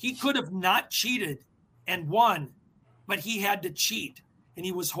he could have not cheated and won, but he had to cheat. And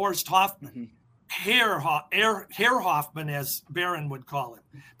he was Horst Hoffman. Mm-hmm. Herr Hoffman, as Baron would call him.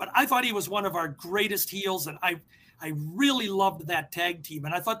 But I thought he was one of our greatest heels, and I really loved that tag team.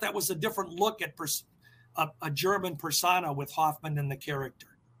 And I thought that was a different look at a German persona with Hoffman in the character.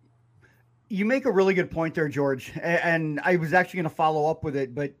 You make a really good point there, George. And I was actually going to follow up with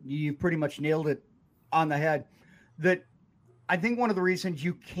it, but you pretty much nailed it on the head. That I think one of the reasons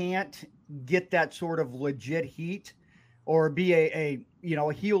you can't get that sort of legit heat or be a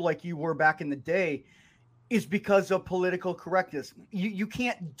heel like you were back in the day is because of political correctness. You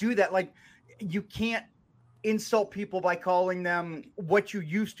can't do that. Like, you can't insult people by calling them what you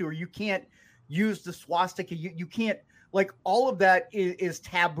used to, or you can't use the swastika. You can't, like, all of that is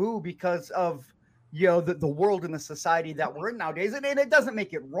taboo because of, the world and the society that we're in nowadays. And it doesn't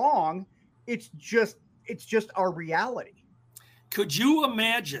make it wrong. It's just our reality. Could you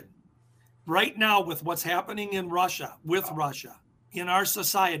imagine right now with what's happening in Russia, in our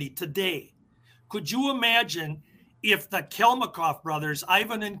society today, could you imagine if the Kelmakov brothers,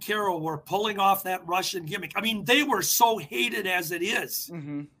 Ivan and Carol, were pulling off that Russian gimmick? I mean, they were so hated as it is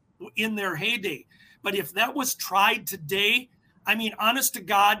in their heyday. But if that was tried today, I mean, honest to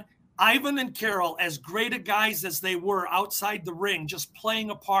God, Ivan and Carol, as great a guys as they were outside the ring, just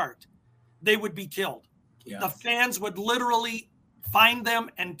playing a part, they would be killed. Yeah. The fans would literally find them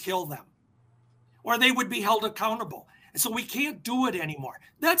and kill them, or they would be held accountable. And so we can't do it anymore.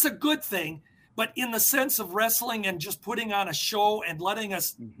 That's a good thing. But in the sense of wrestling and just putting on a show and letting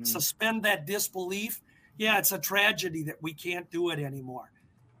us suspend that disbelief, it's a tragedy that we can't do it anymore.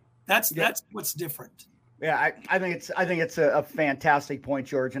 That's what's different. Yeah, I think it's a fantastic point,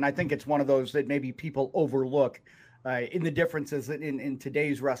 George. And I think it's one of those that maybe people overlook in the differences in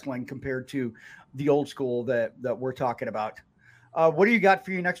today's wrestling compared to the old school that we're talking about. What do you got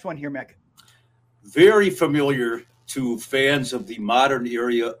for your next one here, Mick? Very familiar to fans of the modern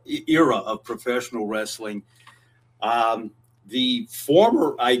era of professional wrestling. The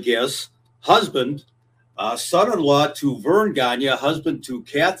former, I guess, husband, son-in-law to Vern Gagne, husband to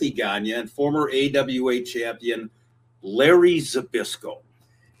Kathy Gagne, and former AWA champion Larry Zbyszko.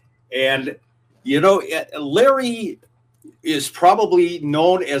 And, Larry is probably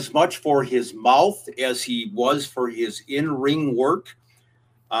known as much for his mouth as he was for his in-ring work.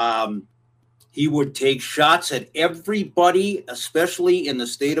 He would take shots at everybody, especially in the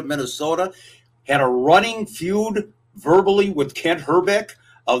state of Minnesota. Had a running feud verbally with Kent Herbeck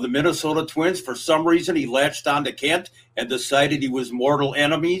of the Minnesota Twins. For some reason, he latched on to Kent and decided he was mortal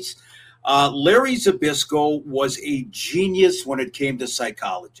enemies. Larry Zbyszko was a genius when it came to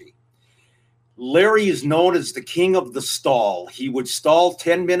psychology. Larry is known as the king of the stall. He would stall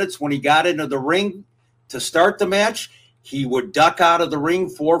 10 minutes when he got into the ring to start the match. He would duck out of the ring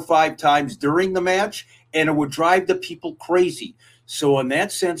 4 or 5 times during the match, and it would drive the people crazy. So in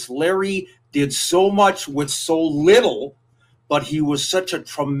that sense, Larry did so much with so little, but he was such a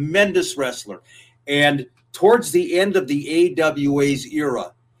tremendous wrestler. And towards the end of the AWA's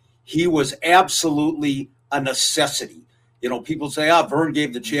era, he was absolutely a necessity. You know, people say, Vern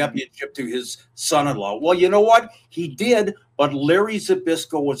gave the championship to his son-in-law. Well, you know what? He did, but Larry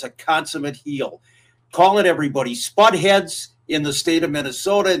Zbyszko was a consummate heel. Calling everybody spudheads in the state of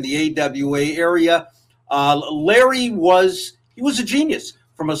Minnesota, in the AWA area. Larry was a genius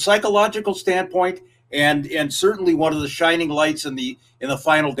from a psychological standpoint, and certainly one of the shining lights in the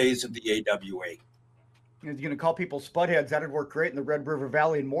final days of the AWA. You're going to call people spudheads. That'd work great in the Red River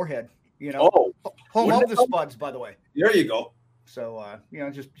Valley in Moorhead. Home of the Spuds, by the way. There you go. So,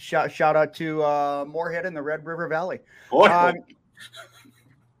 just shout out to Moorhead in the Red River Valley. Hey,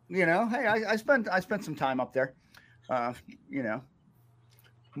 I spent some time up there.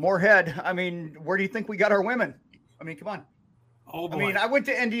 Moorhead. I mean, where do you think we got our women? I mean, come on. Oh boy. I mean, I went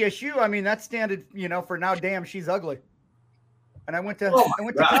to NDSU. I mean, that's standard, for now. Damn, she's ugly. And I went to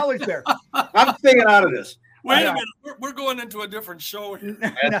college there. I'm staying out of this. Wait a minute. We're going into a different show here.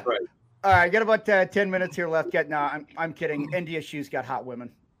 That's right. All right, got about 10 minutes here left. I'm kidding. NDSU's got hot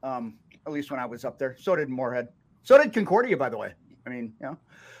women. At least when I was up there. So did Moorhead. So did Concordia, by the way. I mean,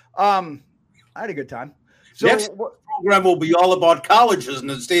 I had a good time. So next program will be all about colleges in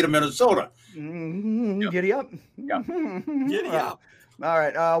the state of Minnesota. Giddy up. Yeah. Giddy up. All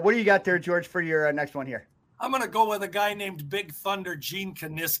right. What do you got there, George, for your next one here? I'm going to go with a guy named Big Thunder, Gene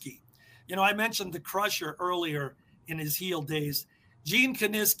Kiniski. I mentioned the Crusher earlier in his heel days. Gene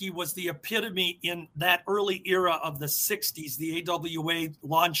Kiniski was the epitome in that early era of the 60s, the AWA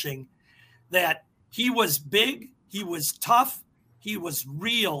launching, that he was big, he was tough, he was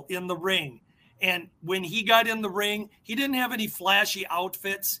real in the ring. And when he got in the ring, he didn't have any flashy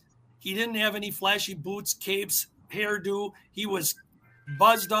outfits. He didn't have any flashy boots, capes, hairdo. He was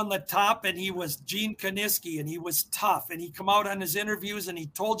buzzed on the top, and he was Gene Kiniski, and he was tough. And he come out on his interviews, and he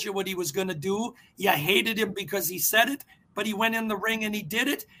told you what he was going to do. You hated him because he said it, but he went in the ring and he did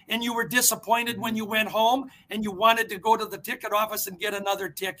it. And you were disappointed when you went home, and you wanted to go to the ticket office and get another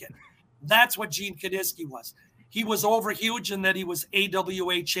ticket. That's what Gene Kiniski was. He was over huge in that he was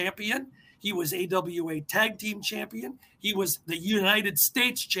AWA champion. He was AWA tag team champion. He was the United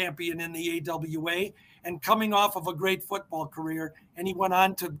States champion in the AWA, and coming off of a great football career. And he went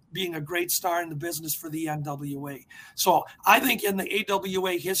on to being a great star in the business for the NWA. So I think in the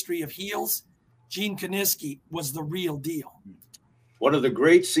AWA history of heels, Gene Kiniski was the real deal. One of the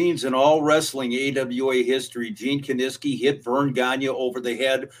great scenes in all wrestling AWA history, Gene Kiniski hit Vern Gagne over the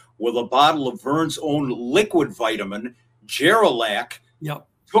head with a bottle of Vern's own liquid vitamin, Geralac. Yep.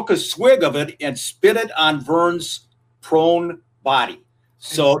 Took a swig of it and spit it on Vern's prone body.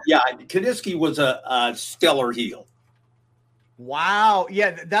 So, yeah, Kiniski was a stellar heel. Wow.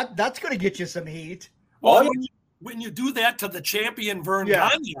 Yeah, that's going to get you some heat. Well, when you do that to the champion Vern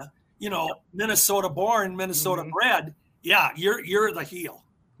Gagne, Minnesota born, Minnesota bred, you're the heel.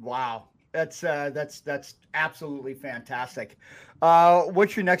 Wow. That's absolutely fantastic.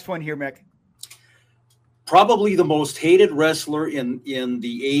 What's your next one here, Mick? Probably the most hated wrestler in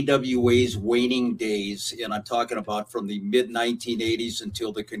the AWA's waning days, and I'm talking about from the mid-1980s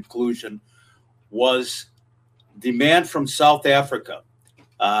until the conclusion, was the man from South Africa,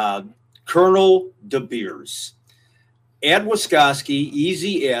 Colonel De Beers. Ed Wiskoski,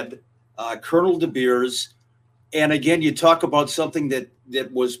 Easy Ed, Colonel De Beers, and again, you talk about something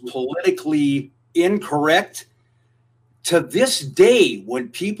that was politically incorrect. To this day, when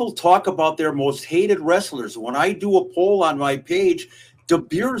people talk about their most hated wrestlers, when I do a poll on my page, De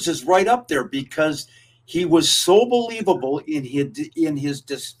Beers is right up there because he was so believable in his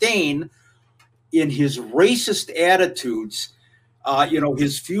disdain, in his racist attitudes.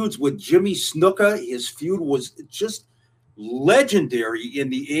 His feuds with Jimmy Snuka, his feud was just legendary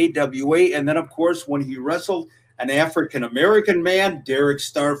in the AWA. And then, of course, when he wrestled an African-American man, Derek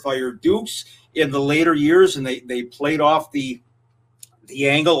Starfire Dukes, in the later years, and they played off the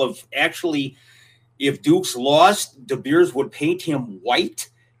angle of actually, if Dukes lost, De Beers would paint him white.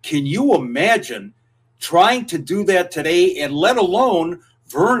 Can you imagine trying to do that today, and let alone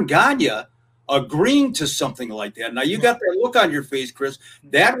Vern Gagne agreeing to something like that? Now, you got that look on your face, Chris.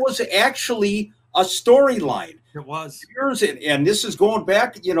 That was actually a storyline. It was. And this is going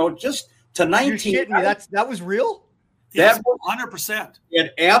back, just to 19. That was real? That was 100%.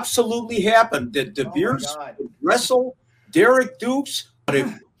 It absolutely happened. That De Beers would wrestle Derek Dukes, but if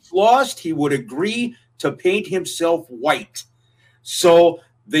he lost, he would agree to paint himself white. So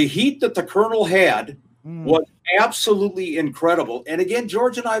the heat that the Colonel had was absolutely incredible. And again,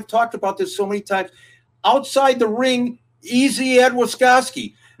 George and I have talked about this so many times. outside the ring, easy Ed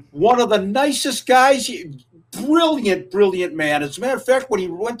Wisconsin, one of the nicest guys, brilliant man. As a matter of fact, when he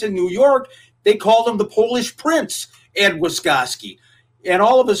went to New York, they called him the Polish Prince, Ed Wisconsin. And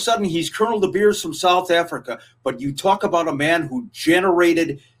all of a sudden, he's Colonel De Beers from South Africa. But you talk about a man who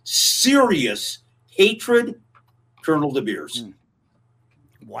generated serious hatred, Colonel De Beers.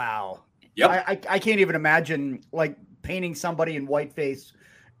 Wow. Yep. I can't even imagine like painting somebody in whiteface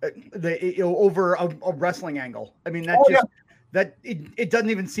over a wrestling angle. I mean, it doesn't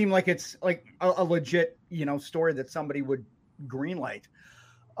even seem like it's like a legit, story that somebody would greenlight.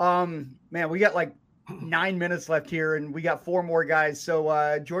 Man, we got like 9 minutes left here and we got 4 more guys.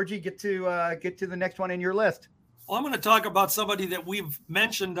 So, Georgie, get to the next one in your list. Well, I'm going to talk about somebody that we've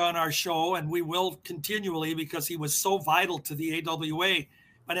mentioned on our show, and we will continually because he was so vital to the AWA.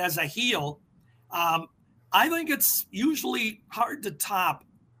 But as a heel, I think it's usually hard to top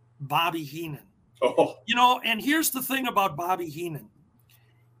Bobby Heenan. Oh. And here's the thing about Bobby Heenan.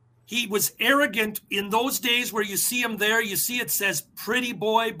 He was arrogant in those days where you see him there. You see it says pretty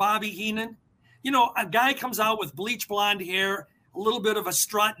boy Bobby Heenan. A guy comes out with bleach blonde hair, a little bit of a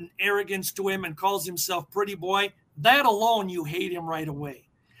strut and arrogance to him and calls himself pretty boy. That alone, you hate him right away.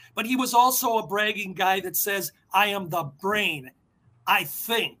 But he was also a bragging guy that says, I am the brain. I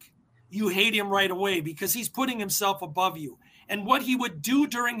think. You hate him right away because he's putting himself above you. And what he would do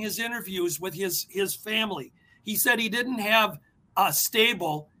during his interviews with his family, he said he didn't have a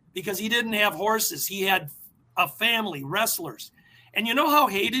stable because he didn't have horses. He had a family, wrestlers. And you know how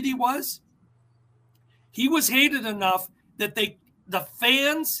hated he was? He was hated enough that the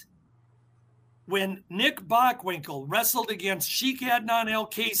fans, when Nick Bockwinkel wrestled against Sheik Adnan Al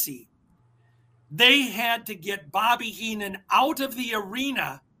Kaissie, they had to get Bobby Heenan out of the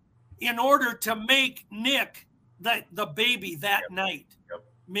arena in order to make Nick the baby that night. Yep.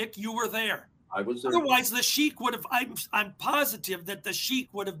 Mick, you were there. I was there. Otherwise, the Sheik would have, I'm positive that the Sheik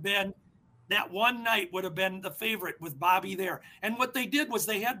would have been, that one night would have been the favorite with Bobby there. And what they did was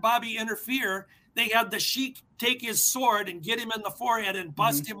they had Bobby interfere. They had the Sheik take his sword and get him in the forehead and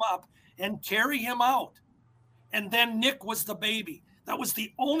bust him up and carry him out. And then Nick was the baby. That was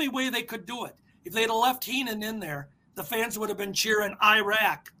the only way they could do it. If they'd have left Heenan in there, the fans would have been cheering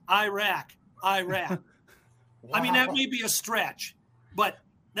Iraq, Iraq, Iraq. Wow. I mean, that may be a stretch, but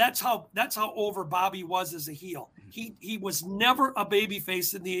that's how over Bobby was as a heel. He was never a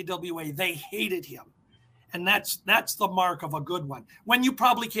babyface in the AWA. They hated him. And that's the mark of a good one, when you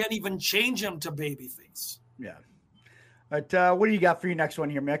probably can't even change him to babyface. Yeah. But what do you got for your next one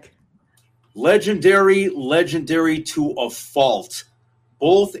here, Mick? Legendary to a fault,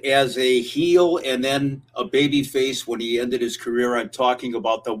 both as a heel and then a babyface when he ended his career. I'm talking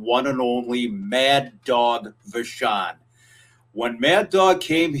about the one and only Mad Dog Vachon. When Mad Dog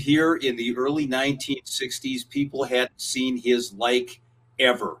came here in the early 1960s, people hadn't seen his like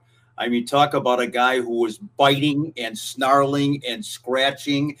ever. I mean, talk about a guy who was biting and snarling and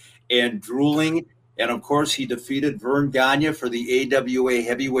scratching and drooling. And, of course, he defeated Vern Gagne for the AWA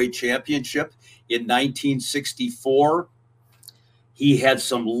Heavyweight Championship in 1964. He had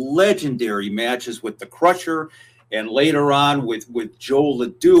some legendary matches with the Crusher and later on with Joe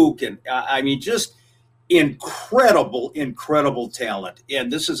LeDuc. And, I mean, just incredible talent.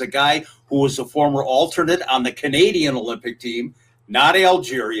 And this is a guy who was a former alternate on the Canadian Olympic team, not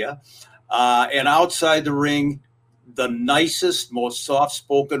Algeria, and outside the ring, the nicest, most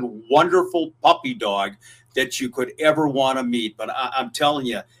soft-spoken, wonderful puppy dog that you could ever want to meet. But I'm telling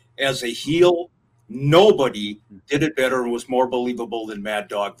you, as a heel, nobody did it better and was more believable than Mad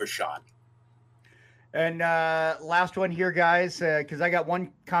Dog Vachon. And last one here, guys, because I got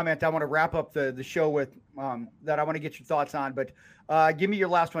one comment I want to wrap up the show with that I want to get your thoughts on. But give me your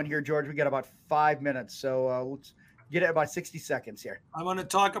last one here, George. We got about 5 minutes, so let's get it about 60 seconds here. I want to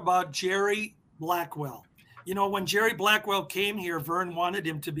talk about Jerry Blackwell. When Jerry Blackwell came here, Vern wanted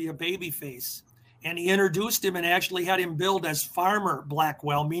him to be a babyface. And he introduced him and actually had him billed as Farmer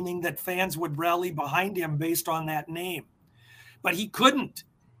Blackwell, meaning that fans would rally behind him based on that name. But he couldn't.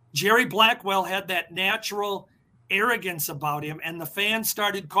 Jerry Blackwell had that natural arrogance about him, and the fans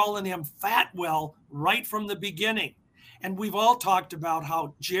started calling him Fatwell right from the beginning. And we've all talked about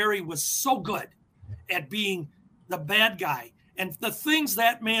how Jerry was so good at being the bad guy and the things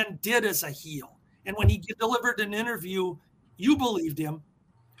that man did as a heel. And when he delivered an interview, you believed him,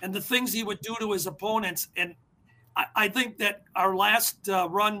 and the things he would do to his opponents. And I think that our last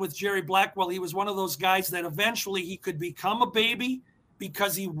run with Jerry Blackwell, he was one of those guys that eventually he could become a baby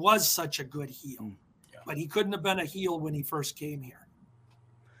because he was such a good heel. Yeah. But he couldn't have been a heel when he first came here.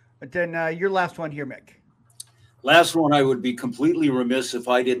 But then your last one here, Mick. Last one, I would be completely remiss if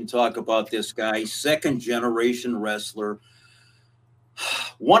I didn't talk about this guy, second-generation wrestler,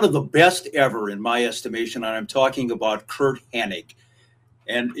 one of the best ever in my estimation, and I'm talking about Curt Hennig.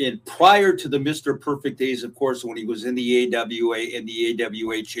 And prior to the Mr. Perfect days, of course, when he was in the AWA and the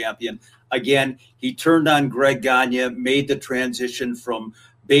AWA champion, again, he turned on Greg Gagne, made the transition from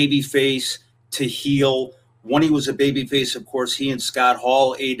babyface to heel. When he was a babyface, of course, he and Scott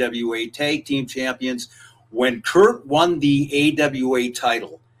Hall, AWA tag team champions. When Curt won the AWA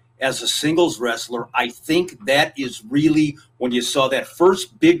title as a singles wrestler, I think that is really when you saw that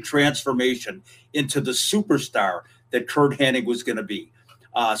first big transformation into the superstar that Curt Hennig was going to be.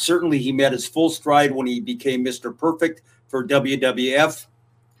 Certainly, he met his full stride when he became Mr. Perfect for WWF.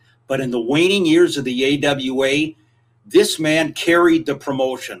 But in the waning years of the AWA, this man carried the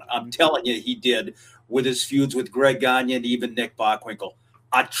promotion. I'm telling you, he did, with his feuds with Greg Gagne and even Nick Bockwinkel.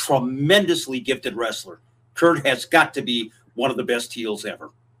 A tremendously gifted wrestler. Curt has got to be one of the best heels ever.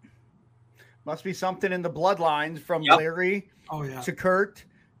 Must be something in the bloodlines from Larry to Curt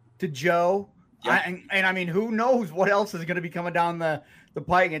to Joe. Yep. And I mean, who knows what else is going to be coming down the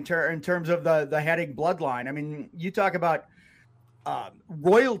pike in terms of the Hennig bloodline. I mean, you talk about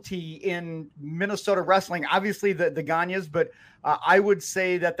royalty in Minnesota wrestling, obviously the Gagnes, but I would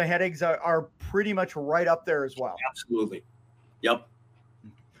say that the Hennigs are pretty much right up there as well. Absolutely. Yep.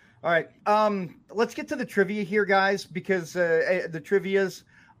 All right. Let's get to the trivia here, guys, because the trivia's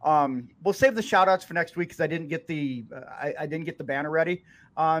we'll save the shout outs for next week because I didn't get the I didn't get the banner ready.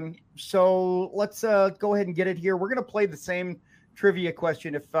 So let's go ahead and get it here. We're going to play the same trivia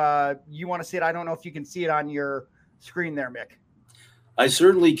question. If you want to see it, I don't know if you can see it on your screen there, Mick. I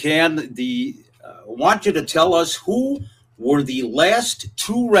certainly can. Want you to tell us who were the last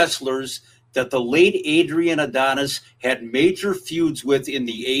two wrestlers that the late Adrian Adonis had major feuds with in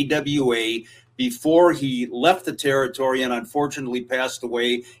the AWA before he left the territory and unfortunately passed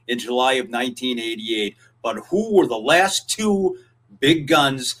away in July of 1988. But who were the last two big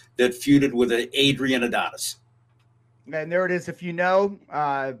guns that feuded with Adrian Adonis? And there it is. If you know,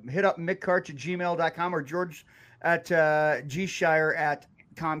 hit up mickkarch@gmail.com or George at gshire at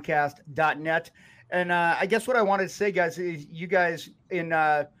comcast.net. And I guess what I wanted to say, guys, is you guys in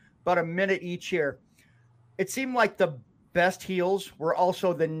about a minute each here, it seemed like the best heels were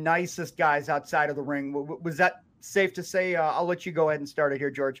also the nicest guys outside of the ring. Was that safe to say? I'll let you go ahead and start it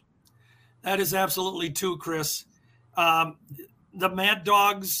here, George. That is absolutely true, Chris. The Mad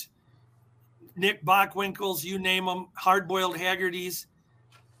Dogs, Nick Bockwinkel's, you name them, Hard-Boiled Haggerty's,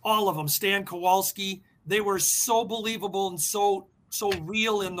 all of them, Stan Kowalski, they were so believable and so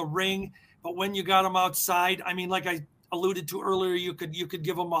real in the ring. But when you got them outside, I mean, like I alluded to earlier, you could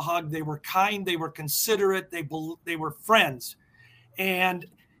give them a hug. They were kind, they were considerate, they were friends, and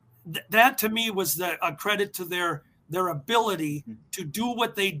that to me was a credit to their ability to do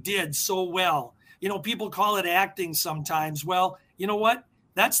what they did so well. You know, people call it acting sometimes. Well, you know what?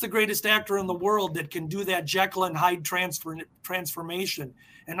 That's the greatest actor in the world that can do that Jekyll and Hyde transformation.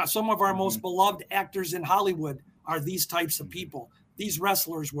 And some of our most beloved actors in Hollywood are these types of people. These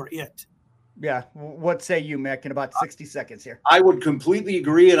wrestlers were it. Yeah. What say you, Mick, in about 60 seconds here? I would completely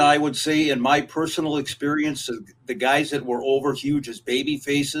agree. And I would say in my personal experience, the guys that were over huge as baby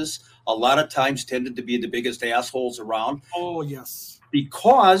faces, a lot of times tended to be the biggest assholes around. Oh, yes.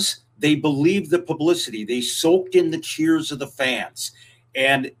 Because they believed the publicity. They soaked in the cheers of the fans.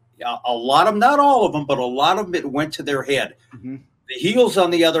 And a lot of them, not all of them, but a lot of them, it went to their head. Mm-hmm. The heels,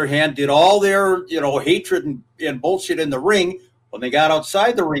 on the other hand, did all their, hatred and bullshit in the ring. When they got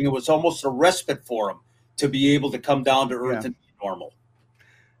outside the ring, it was almost a respite for them to be able to come down to earth and be normal.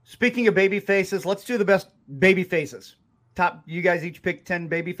 Speaking of baby faces, let's do the best baby faces. You guys each pick 10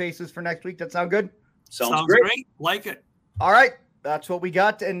 baby faces for next week. That sound good? Sounds great. Like it. All right. That's what we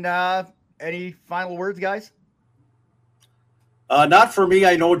got. And any final words, guys? Not for me.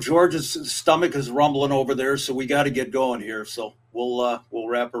 I know George's stomach is rumbling over there, so we got to get going here. So we'll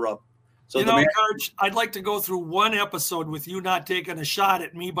wrap her up. So Karch, I'd like to go through one episode with you not taking a shot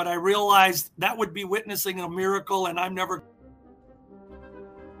at me, but I realized that would be witnessing a miracle, and I'm never